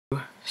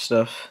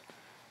stuff.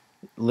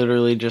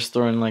 Literally just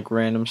throwing like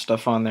random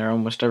stuff on there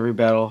almost every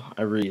battle,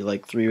 every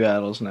like 3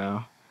 battles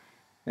now.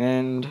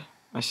 And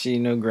I see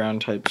no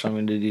ground type, so I'm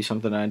going to do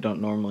something I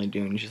don't normally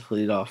do and just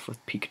lead off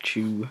with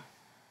Pikachu.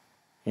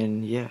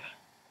 And yeah.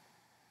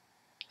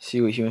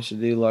 See what he wants to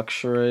do.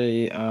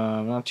 Luxray,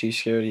 I'm not too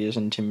scared, he is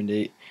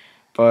Intimidate.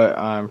 But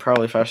I'm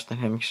probably faster than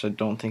him because I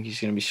don't think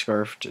he's going to be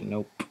Scarfed.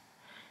 Nope.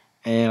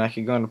 And I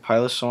could go into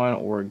Piloswine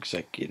or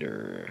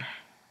Executor.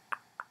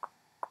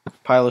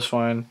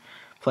 Piloswine,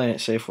 playing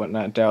it safe,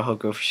 whatnot. Doubt he'll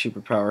go for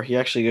Superpower. He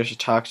actually goes to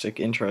Toxic,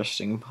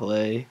 interesting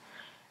play.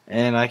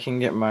 And I can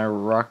get my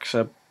rocks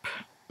up,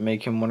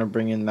 make him want to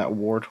bring in that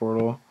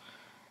Wartortle.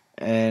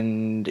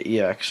 And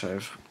yeah, because I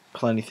have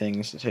plenty of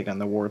things to take on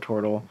the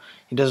Wartortle.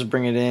 He does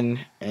bring it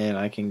in, and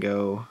I can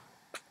go.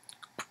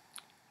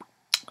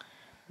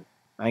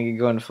 I can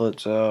go into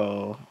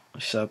Floatzel,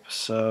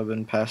 sub,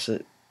 and pass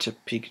it to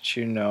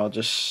Pikachu. No, I'll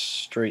just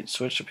straight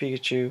switch to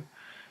Pikachu.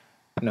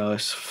 No,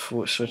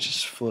 switches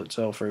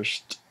Floatzel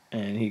first,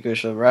 and he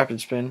goes to the Rapid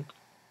Spin.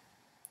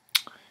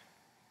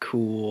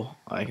 Cool.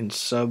 I can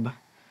sub.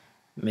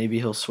 Maybe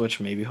he'll switch.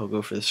 Maybe he'll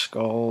go for the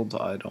Scald.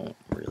 I don't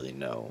really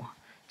know.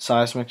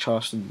 Seismic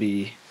Toss would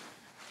be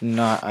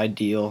not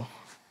ideal,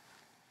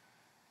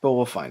 but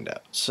we'll find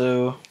out.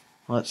 So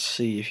let's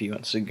see if he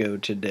wants to go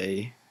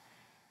today.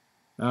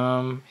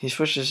 He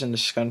switches into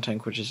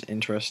Skuntank, which is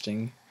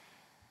interesting.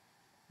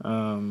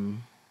 Yeah,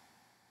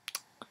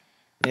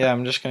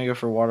 I'm just gonna go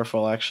for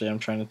Waterfall. Actually, I'm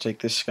trying to take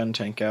this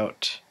Skuntank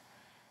out.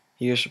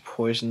 He goes to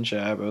Poison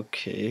Jab.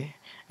 Okay,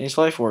 and he's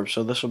Life Orb,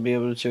 so this will be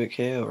able to 2-hit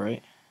KO,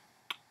 right?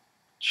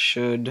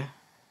 Should.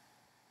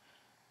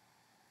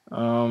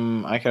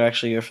 I could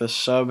actually go for the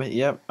sub.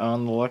 Yep,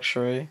 on the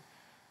Luxray.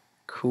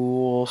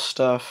 Cool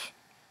stuff.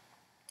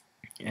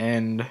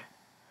 And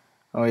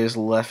oh, he has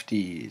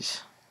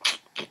lefties.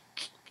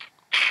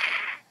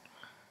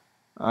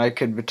 I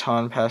could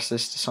baton pass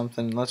this to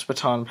something. Let's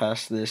baton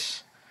pass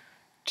this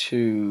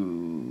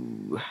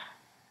to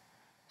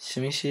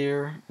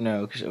Simisear.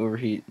 No, because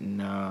Overheat.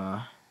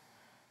 Nah,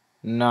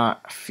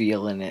 not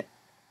feeling it.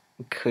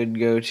 Could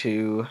go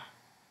to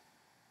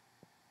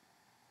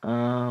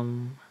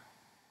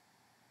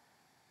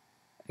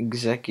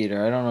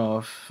Executor. I don't know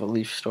if a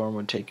Leaf Storm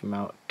would take him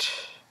out.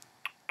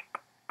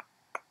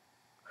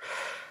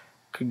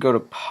 Could go to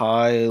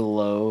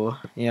Pylo.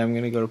 Yeah, I'm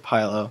gonna go to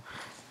Pylo.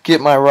 Get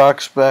my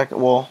rocks back.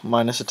 Well,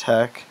 minus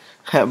attack,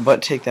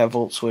 but take that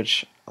Volt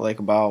Switch like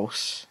a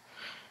boss.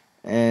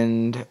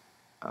 And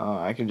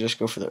I could just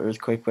go for the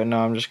Earthquake, but no,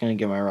 I'm just gonna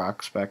get my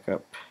rocks back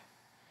up.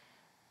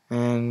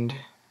 And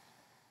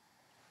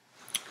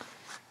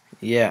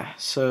yeah,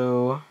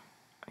 so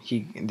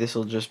this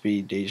will just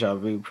be Deja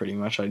Vu pretty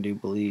much, I do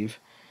believe.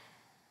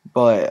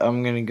 But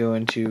I'm gonna go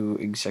into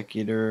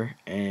Executor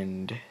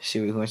and see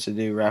what he wants to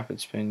do. Rapid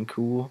Spin,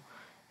 cool.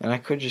 And I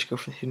could just go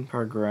for the Hidden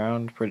Power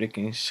Ground,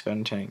 predicting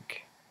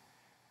Skuntank.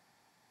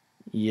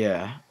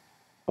 Yeah,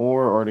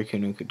 or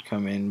Articuno could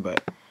come in,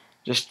 but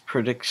just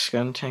predict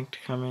Skuntank to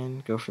come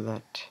in. Go for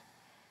that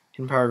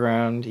Hidden Power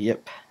Ground.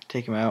 Yep,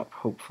 take him out.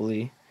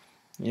 Hopefully.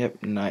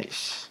 Yep,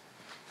 nice.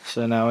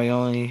 So now he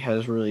only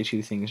has really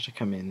 2 things to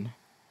come in.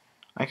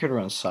 I could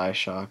run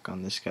Psyshock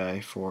on this guy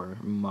for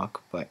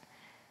Muck, but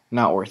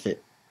not worth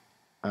it.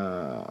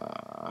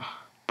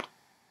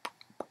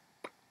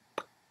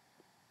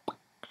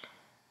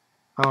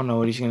 I don't know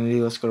what he's going to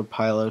do. Let's go to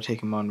Pylo,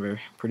 take him on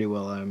pretty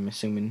well, I'm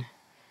assuming.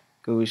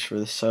 Goes for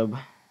the sub,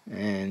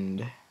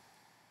 and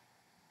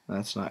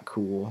that's not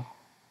cool.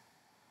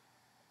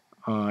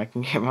 I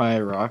can get my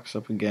rocks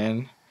up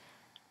again.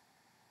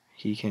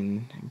 He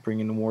can bring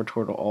in the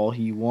Wartortle all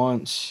he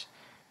wants,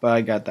 but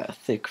I got that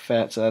thick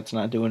fat, so that's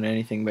not doing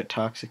anything, but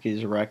Toxic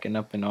is racking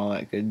up and all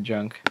that good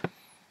junk.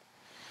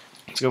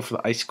 Let's go for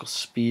the Icicle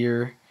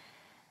Spear,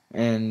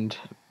 and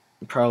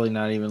probably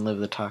not even live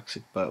the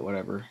Toxic, but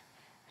whatever.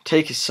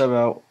 Take his sub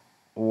out.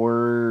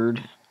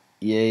 Word.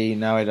 Yay,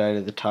 now I die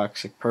to the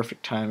Toxic.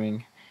 Perfect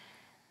timing.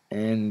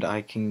 And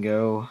I can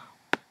go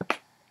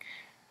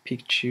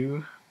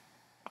Pikachu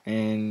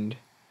and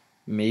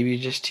maybe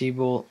just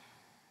T-Bolt.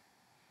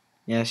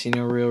 Yeah, I see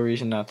no real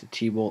reason not to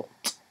T-Bolt.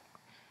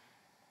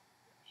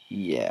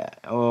 Yeah,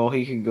 well,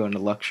 he could go into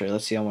Luxray.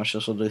 Let's see how much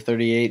this will do.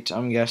 38,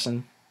 I'm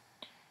guessing.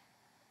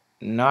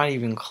 Not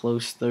even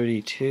close,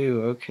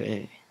 32.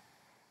 Okay.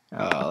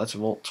 Let's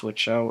Volt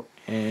Switch out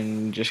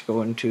and just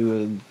go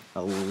into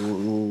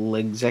a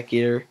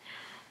Executor.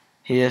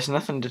 He has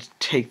nothing to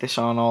take this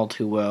on all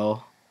too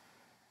well.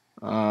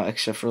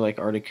 Except for like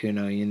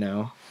Articuno, you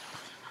know.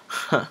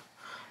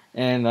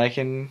 And I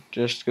can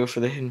just go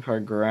for the Hidden Power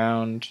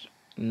Ground,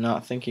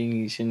 not thinking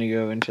he's going to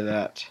go into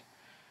that.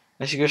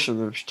 Unless he goes for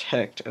the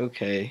Protect,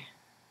 okay.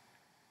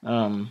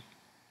 I'll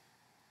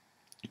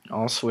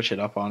switch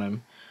it up on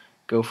him.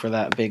 Go for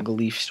that big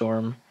Leaf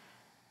Storm.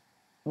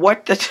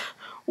 What the...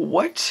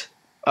 What?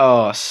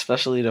 Oh,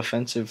 especially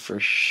defensive for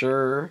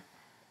sure.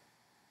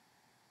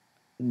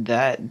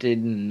 That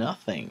did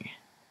nothing.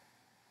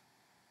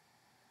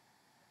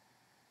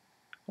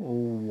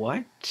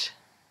 What?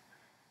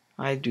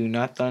 I do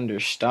not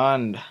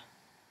understand.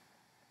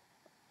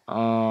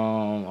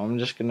 I'm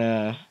just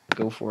gonna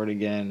go for it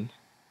again.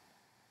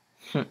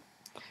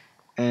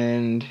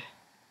 And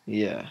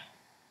yeah,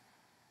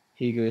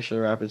 he goes for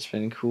the rapid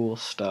spin. Cool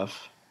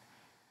stuff.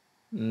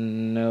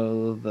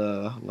 No,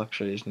 the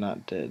luxury is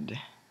not dead.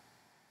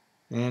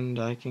 And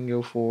I can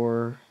go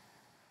for,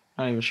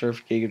 not even sure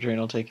if Giga Drain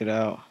will take it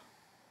out.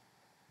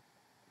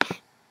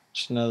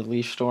 Just another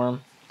Leaf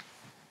Storm.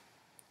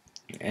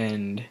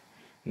 And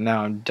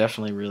now I'm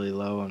definitely really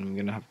low, and I'm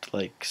gonna have to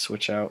like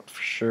switch out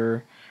for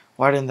sure.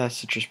 Why didn't that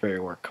Citrus Berry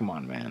work? Come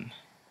on, man.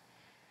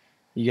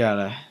 You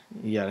gotta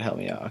help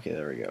me out. Okay,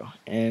 there we go.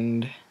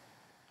 And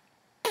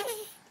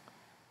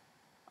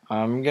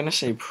I'm gonna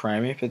say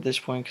Primeape at this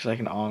point because I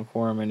can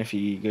Encore him, and if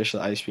he goes to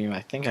the Ice Beam,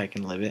 I think I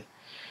can live it.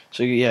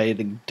 So yeah, he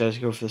does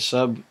go for the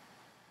sub.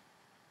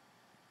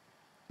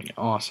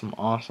 Awesome,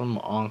 awesome.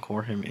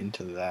 Encore him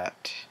into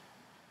that.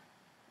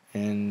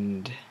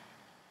 And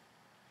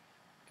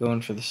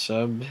going for the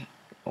sub.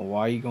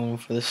 Why are you going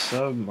for the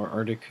sub? Or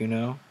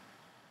Articuno?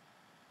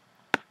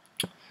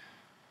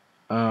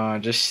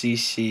 Just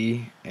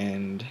CC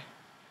and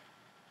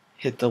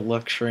hit the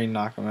luxury,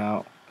 knock him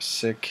out.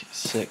 Sick,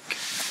 sick.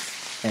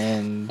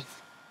 And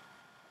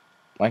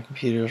my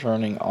computer's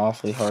running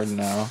awfully hard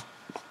now.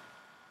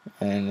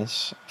 And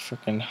it's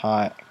freaking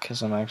hot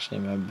because I'm actually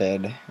in my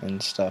bed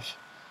and stuff.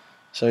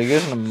 So he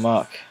goes in a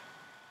muck.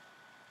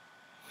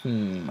 I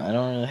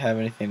don't really have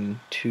anything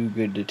too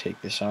good to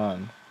take this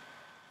on.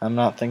 I'm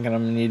not thinking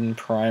I'm needing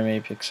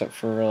Primeape except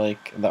for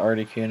like the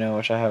Articuno,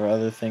 which I have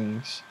other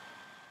things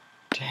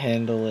to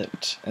handle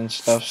it and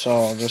stuff. So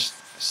I'll just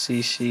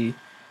CC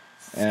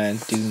and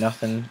do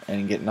nothing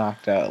and get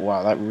knocked out.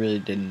 Wow, that really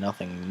did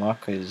nothing.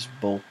 Muck is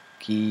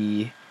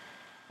bulky,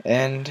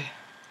 and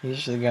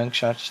usually the gunk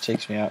shot just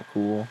takes me out.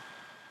 Cool,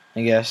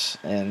 I guess.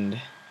 And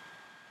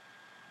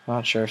I'm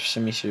not sure if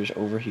Simisear's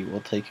Overheat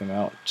will take him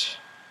out.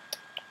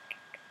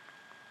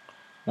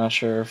 Not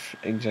sure if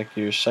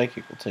Executor's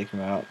Psychic will take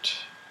him out.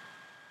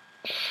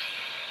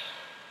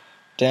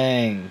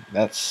 Dang,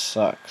 that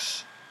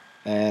sucks.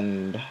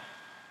 And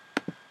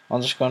I'll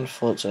just go into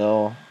Float's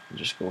L and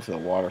just go for the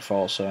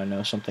Waterfall so I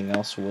know something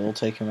else will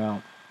take him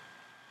out.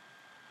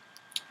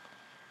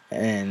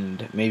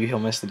 And maybe he'll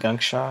miss the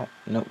gunk shot.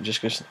 Nope,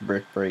 just goes to the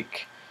Brick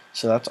Break.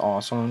 So that's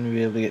awesome. I'm going to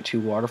be able to get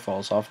 2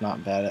 Waterfalls off.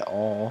 Not bad at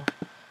all.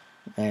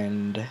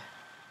 And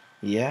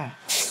yeah.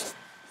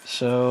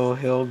 So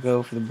he'll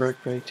go for the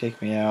Brick Break,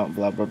 take me out,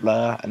 blah blah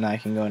blah. And I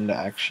can go into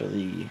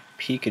actually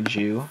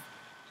Pikachu.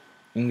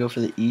 And go for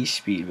the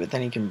E-Speed, but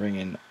then he can bring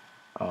in,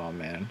 oh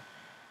man,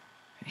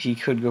 he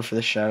could go for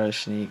the Shadow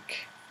Sneak,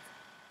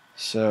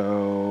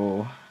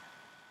 so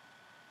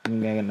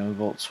I'm gonna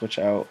Volt Switch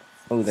out.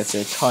 Oh, that's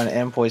a ton,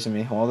 and poison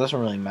me. Well, it doesn't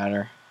really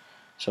matter.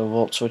 So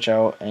Volt Switch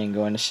out and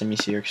go into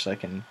Simisear because I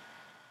can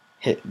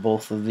hit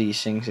both of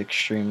these things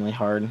extremely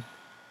hard.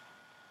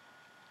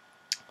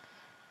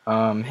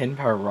 Hidden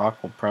Power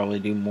Rock will probably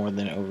do more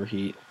than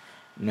Overheat.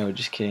 No,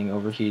 just kidding.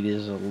 Overheat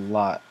is a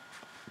lot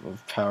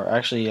of power.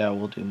 Actually, yeah,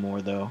 we'll do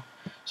more though.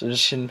 So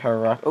just Hidden Power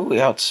Rock. Oh, he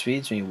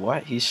outspeeds me.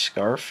 What? He's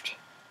Scarfed?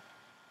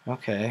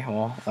 Okay,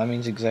 well, that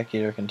means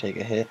Executor can take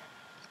a hit.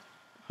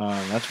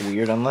 That's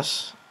weird,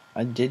 unless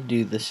I did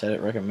do the set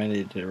it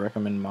recommended. Did it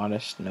recommend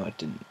Modest? No, it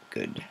didn't.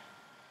 Good.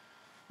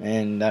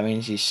 And that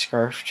means he's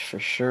Scarfed for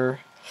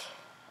sure.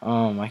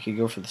 I could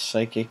go for the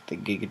Psychic, the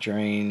Giga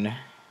Drain.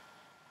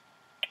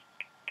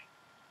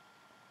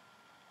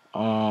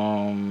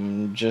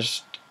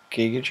 Just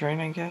Giga Drain,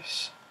 I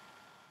guess.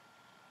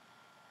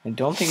 I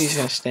don't think he's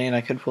going to stay in.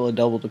 I could pull a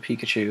double to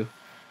Pikachu,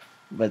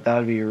 but that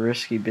would be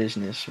risky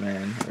business,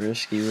 man.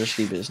 Risky,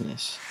 risky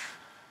business.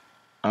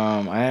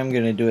 I am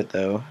going to do it,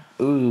 though.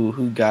 Ooh,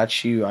 who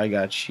got you? I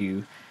got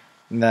you.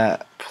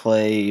 That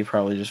play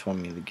probably just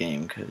won me the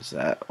game, because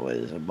that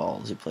was a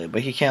ballsy play.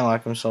 But he can't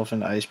lock himself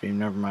into Ice Beam.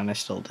 Never mind, I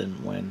still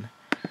didn't win.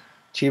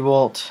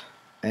 T-Bolt,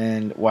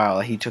 and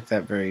wow, he took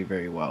that very,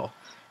 very well.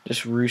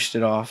 Just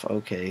roosted off.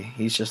 Okay,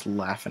 he's just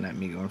laughing at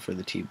me going for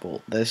the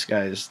T-Bolt. This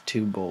guy is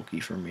too bulky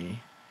for me.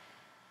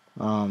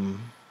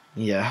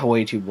 Yeah,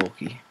 way too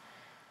bulky.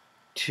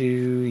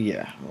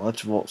 Yeah,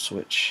 let's Volt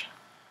Switch.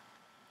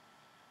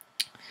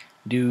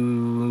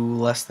 Do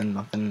less than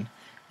nothing.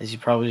 Is he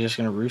probably just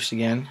gonna roost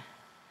again?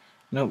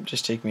 Nope,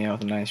 just take me out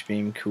with a nice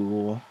beam.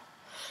 Cool.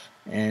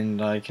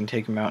 And I can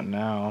take him out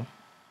now.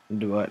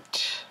 Do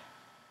what?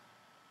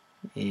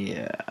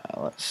 Yeah,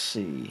 let's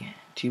see.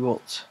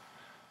 T-Bolt.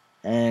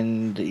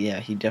 And yeah,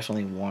 he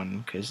definitely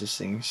won because this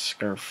thing's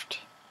Scarfed.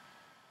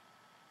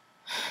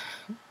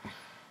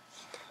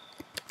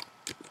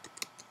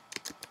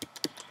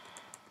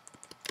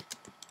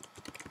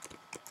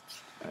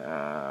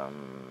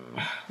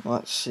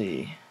 Let's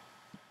see.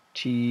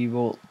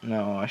 T-Bolt.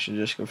 No, I should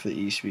just go for the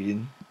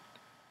E-Speed.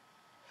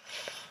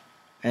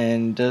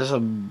 And does a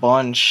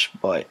bunch,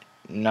 but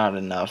not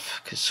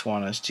enough because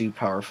Swana's too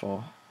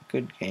powerful.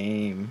 Good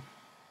game.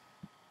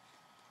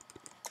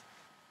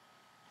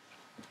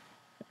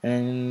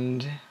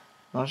 And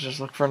let's just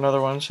look for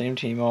another one. Same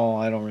team all.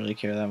 I don't really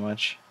care that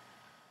much.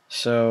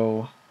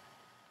 So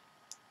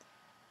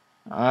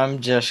I'm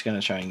just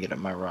gonna try and get at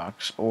my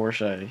rocks, or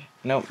should I?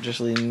 Nope, just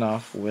leading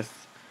off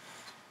with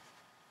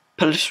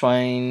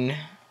Pilswine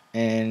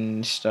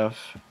and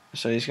stuff.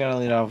 So he's gonna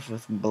lead off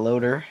with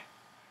Bloater.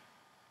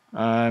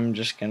 I'm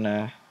just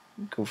gonna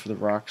go for the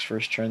rocks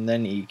first turn,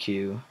 then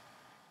EQ.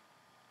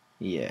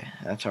 Yeah,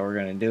 that's how we're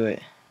gonna do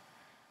it.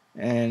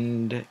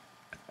 And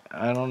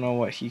I don't know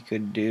what he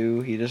could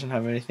do. He doesn't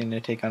have anything to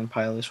take on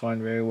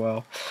Piloswine very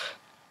well.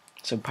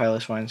 So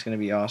Piloswine's gonna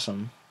be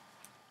awesome.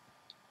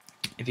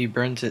 If he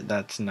burns it,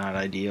 that's not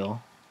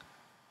ideal.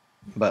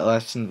 But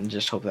let's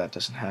just hope that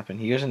doesn't happen.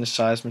 He goes into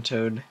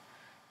Seismitoad,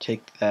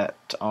 take that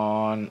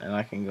on, and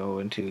I can go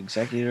into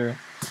Executor,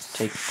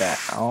 take that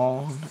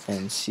on,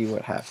 and see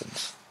what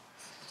happens.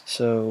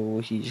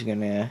 So he's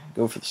gonna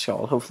go for the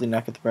Scald, hopefully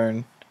not get the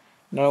burn.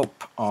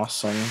 Nope,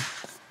 awesome.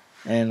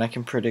 And I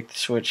can predict the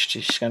switch to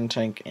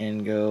Skuntank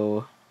and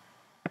go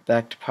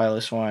back to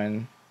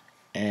Piloswine,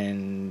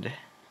 and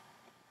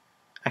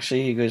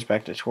actually he goes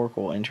back to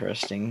Torkoal,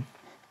 interesting.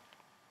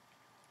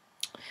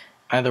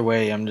 Either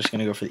way, I'm just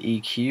gonna go for the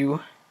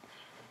EQ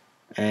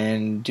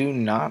and do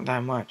not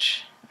that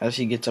much as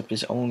he gets up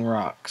his own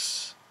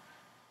rocks.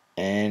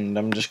 And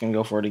I'm just gonna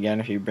go for it again.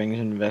 If he brings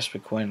in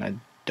Vespiquen, I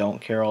don't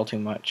care all too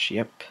much.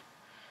 Yep.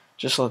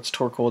 Just lets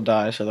Torkoal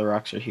die so the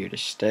rocks are here to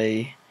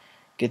stay.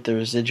 Get the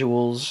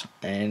residuals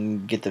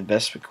and get the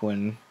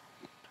Vespiquen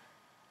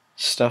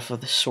stuff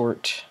of the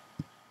sort.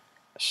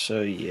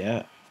 So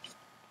yeah.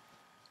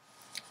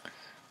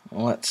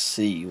 Let's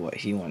see what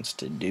he wants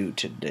to do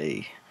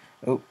today.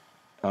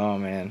 Oh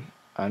man,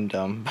 I'm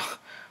dumb.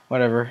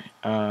 Whatever.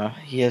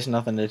 He has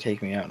nothing to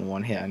take me out in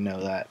one hit, I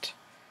know that.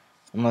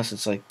 Unless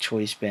it's like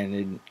Choice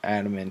Banded,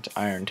 Adamant,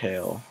 Iron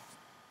Tail.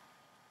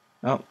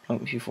 Oh,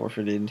 he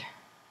forfeited.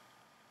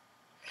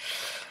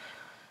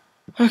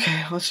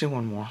 Okay, let's do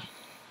one more.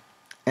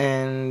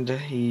 And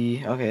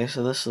okay,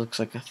 so this looks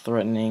like a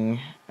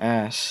threatening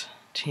ass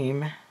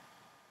team.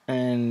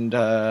 And,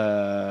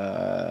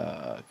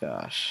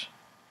 gosh.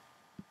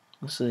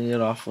 Let's lead it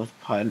off with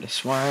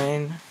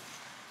Piloswine.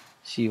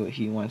 See what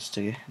he wants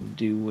to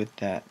do with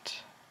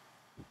that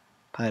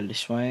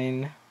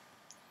Piloswine.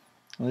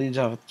 Leads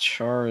off with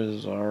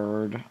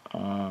Charizard.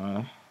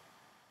 I'm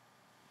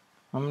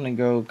gonna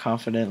go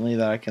confidently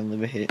that I can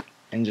live a hit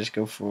and just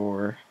go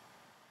for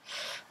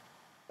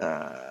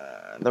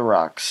the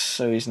rocks,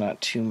 so he's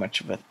not too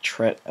much of a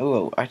threat.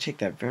 Oh, I take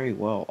that very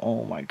well.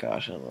 Oh my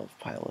gosh, I love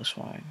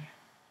Piloswine.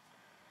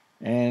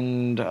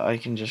 And I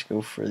can just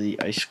go for the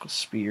Icicle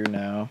Spear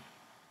now.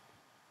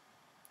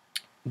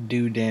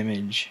 Do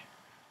damage,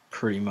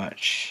 pretty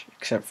much,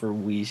 except for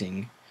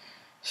wheezing.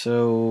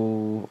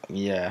 So,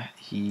 yeah,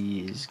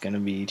 he's gonna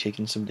be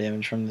taking some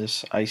damage from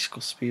this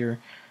Icicle Spear.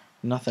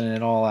 Nothing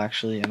at all,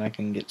 actually, and I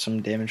can get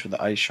some damage with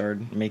the Ice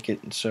Shard, make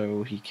it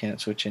so he can't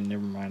switch in,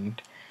 never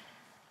mind.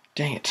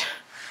 Dang it.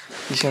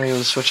 He's gonna be able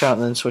to switch out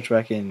and then switch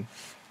back in.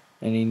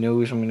 And he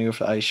knows I'm gonna go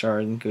for the Ice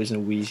Shard and goes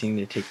into Wheezing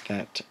to take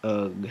that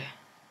Ugh.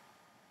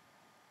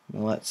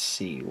 Let's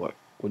see what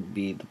would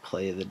be the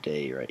play of the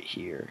day right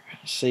here.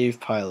 Save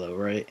Pylo,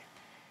 right?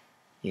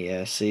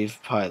 Yeah, save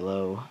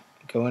Pylo.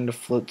 Go into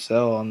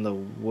Floatzel on the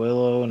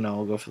Willow. No,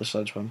 I'll go for the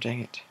Sludge Bomb.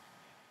 Dang it.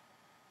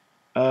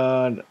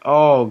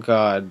 Oh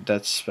god,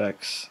 that's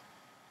Specs.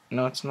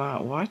 No, it's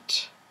not.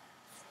 What?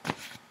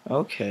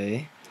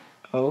 Okay.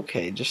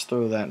 Okay, just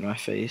throw that in my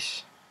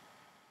face.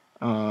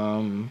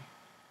 Oh,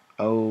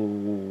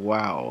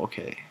 wow,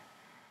 okay.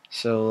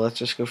 So, let's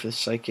just go for the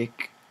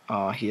Psychic.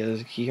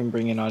 He can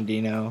bring in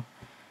Audino.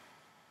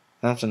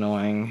 That's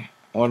annoying.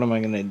 What am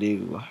I gonna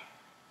do?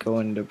 Go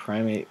into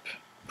Primeape?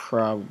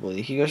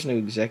 Probably. He goes into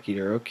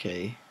Executor,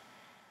 okay.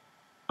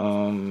 I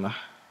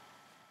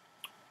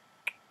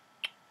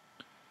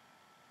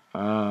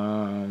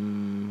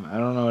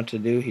don't know what to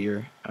do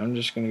here. I'm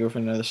just gonna go for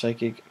another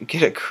Psychic.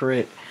 Get a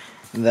crit.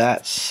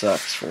 That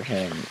sucks for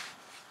him.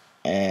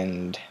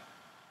 And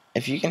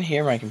if you can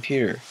hear my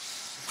computer,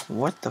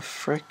 what the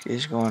frick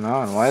is going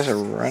on? Why is it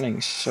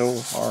running so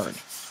hard?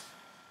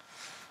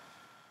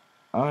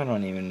 I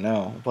don't even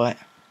know. But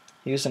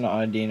use an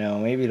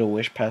Audino. Maybe it'll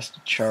wish past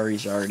the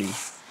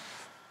Charizard.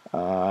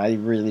 I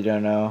really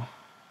don't know.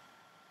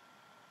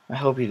 I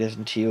hope he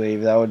doesn't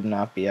T-Wave. That would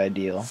not be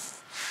ideal.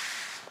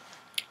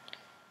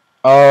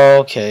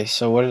 Okay,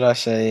 so what did I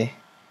say?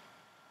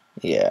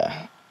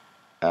 Yeah.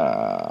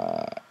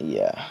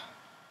 Yeah.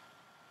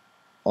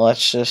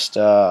 Let's just,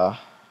 Ice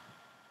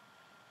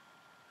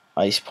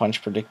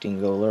Punch predicting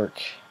Golurk.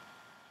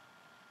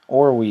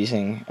 Or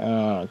Wheezing.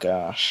 Oh,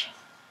 gosh.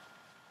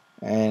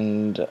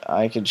 And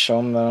I could show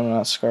him that I'm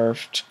not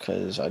Scarfed,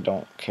 because I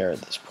don't care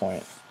at this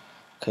point.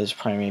 Because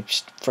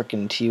Primeape's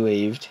frickin'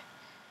 T-Waved.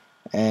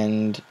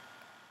 And,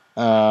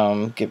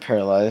 get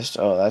paralyzed.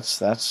 Oh,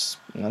 that's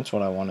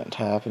what I want it to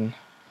happen.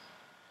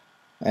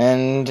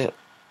 And, yep,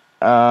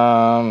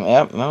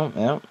 no,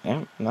 yep,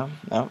 yep, no,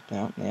 no,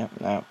 no, yep,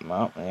 no,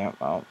 no, yep,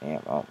 oh,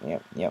 yep, oh,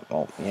 yep, yep,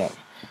 oh, yep.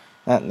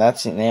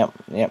 That's, yep,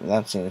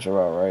 that seems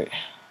about right.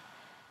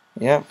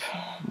 Yep,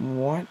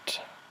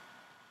 what?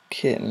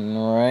 Kitten,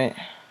 right?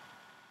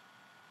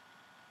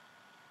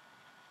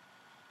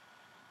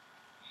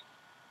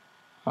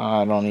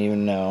 I don't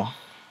even know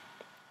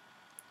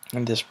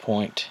at this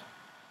point.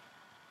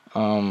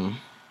 Uh,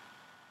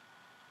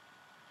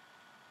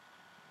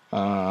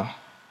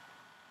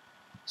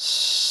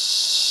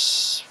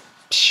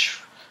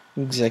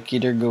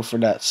 Executor, go for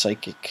that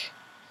psychic.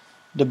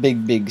 The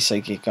big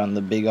psychic on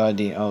the big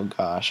ID. Oh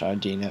gosh,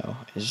 Audino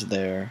is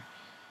there.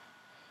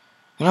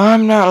 And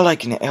I'm not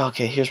liking it.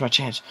 Okay, here's my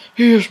chance.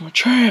 Here's my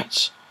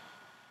chance.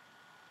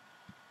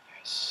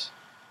 Yes.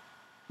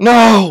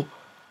 No!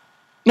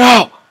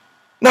 No!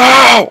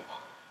 No!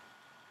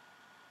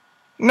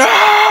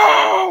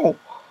 No!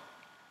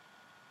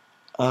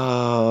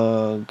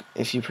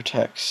 If he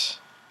protects.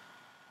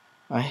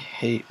 I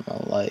hate my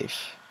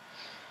life.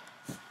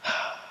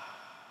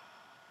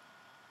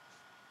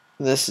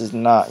 This is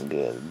not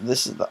good.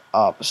 This is the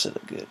opposite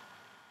of good.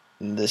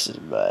 This is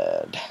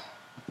bad.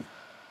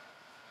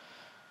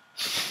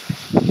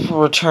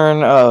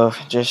 Return. Oh,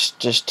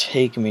 just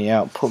take me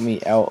out. Put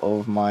me out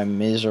of my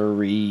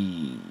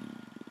misery.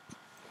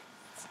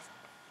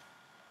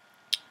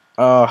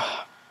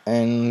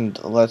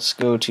 And let's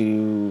go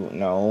to...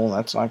 No,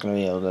 that's not going to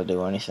be able to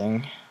do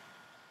anything.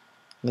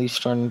 Leaf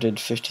Storm did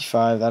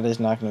 55. That is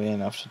not going to be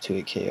enough to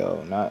 2-hit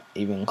KO. Not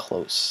even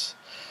close.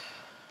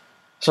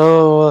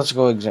 So, let's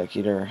go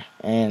Executor.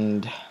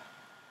 And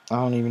I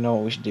don't even know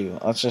what we should do.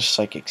 Let's just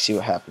Psychic, see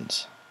what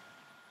happens.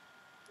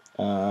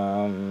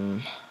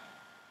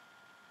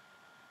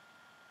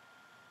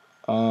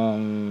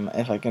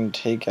 If I can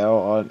take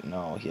out...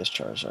 No, he has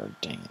Charizard.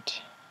 Dang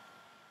it.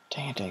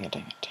 Dang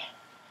it.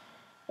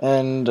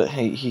 And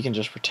hey, he can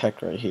just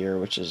protect right here,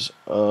 which is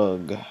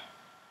ugh.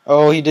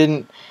 Oh, he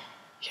didn't.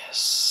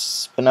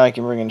 Yes, but now I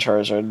can bring in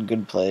Charizard.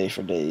 Good play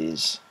for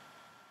days.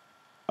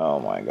 Oh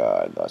my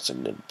God, that's a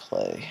good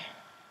play.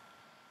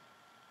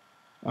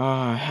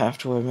 I have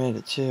to admit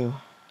it too.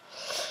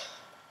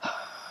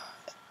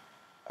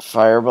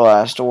 Fire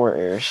Blast or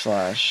Air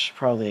Slash.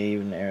 Probably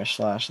even Air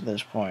Slash at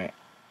this point.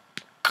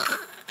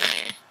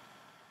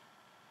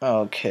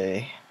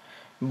 Okay.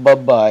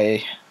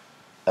 Bye-bye.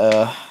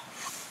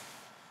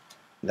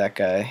 That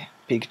guy.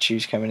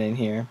 Pikachu's coming in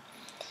here.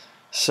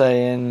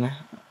 Saying,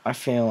 I'm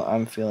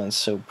feeling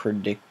so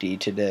predicty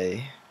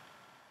today.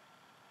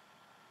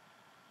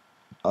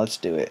 Let's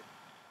do it.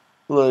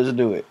 Let's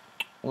do it.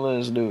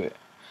 Let's do it.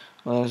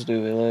 Let's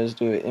do it. Let's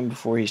do it. And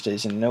before he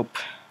stays in. Nope.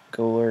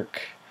 Go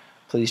lurk.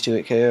 Please do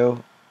it,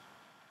 KO.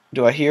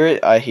 Do I hear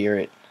it? I hear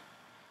it.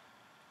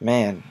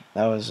 Man,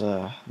 that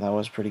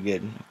was pretty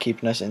good.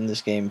 Keeping us in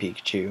this game,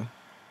 Pikachu.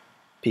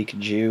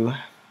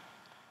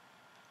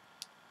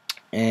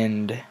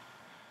 And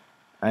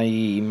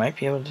I might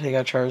be able to take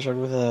out Charizard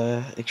with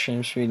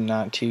extreme speed.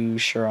 Not too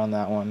sure on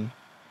that one.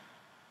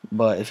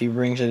 But if he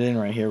brings it in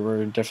right here,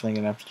 we're definitely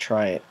gonna have to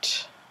try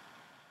it.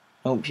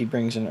 Hope he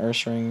brings an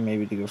Ursaring,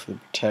 maybe to go for the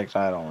Protect.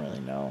 I don't really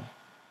know.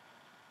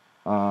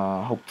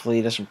 Hopefully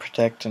he doesn't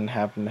Protect and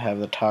happen to have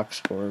the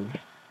Toxic Orb.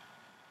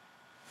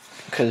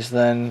 Because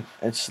then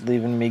it's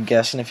leaving me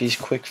guessing if he's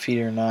Quick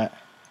Feet or not.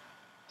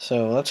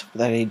 So let's hope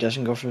that he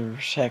doesn't go for the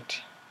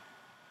Protect.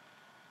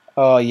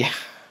 Oh yeah.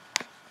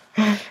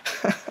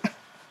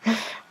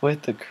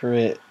 With the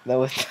crit.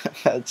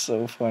 That's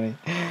so funny.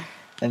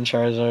 And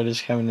Charizard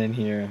is coming in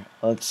here.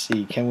 Let's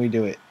see. Can we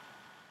do it?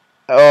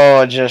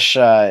 Oh, just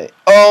shy.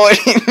 Oh, and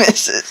he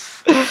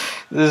misses.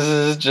 This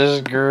is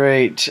just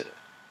great.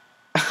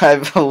 I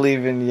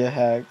believe in you,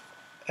 Hack.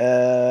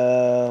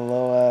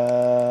 LOL.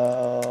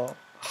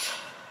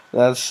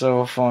 That's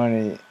so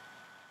funny.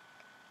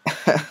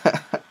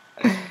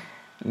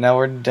 Now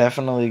we're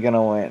definitely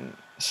gonna win.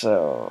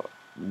 So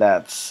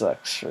that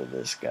sucks for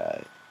this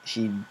guy.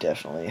 He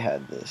definitely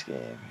had this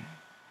game.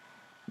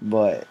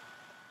 But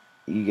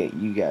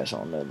you guys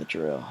all know the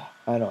drill.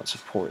 I don't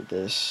support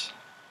this.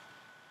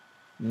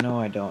 No,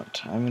 I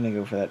don't. I'm gonna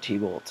go for that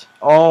T-Bolt.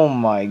 Oh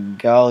my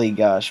golly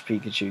gosh,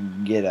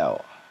 Pikachu, get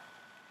out.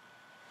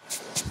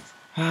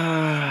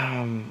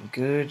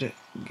 Good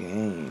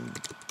game.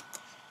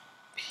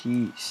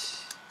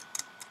 Peace.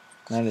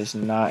 That is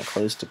not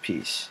close to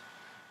peace.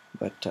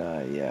 But,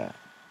 yeah.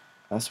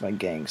 That's my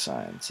gang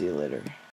sign. See you later.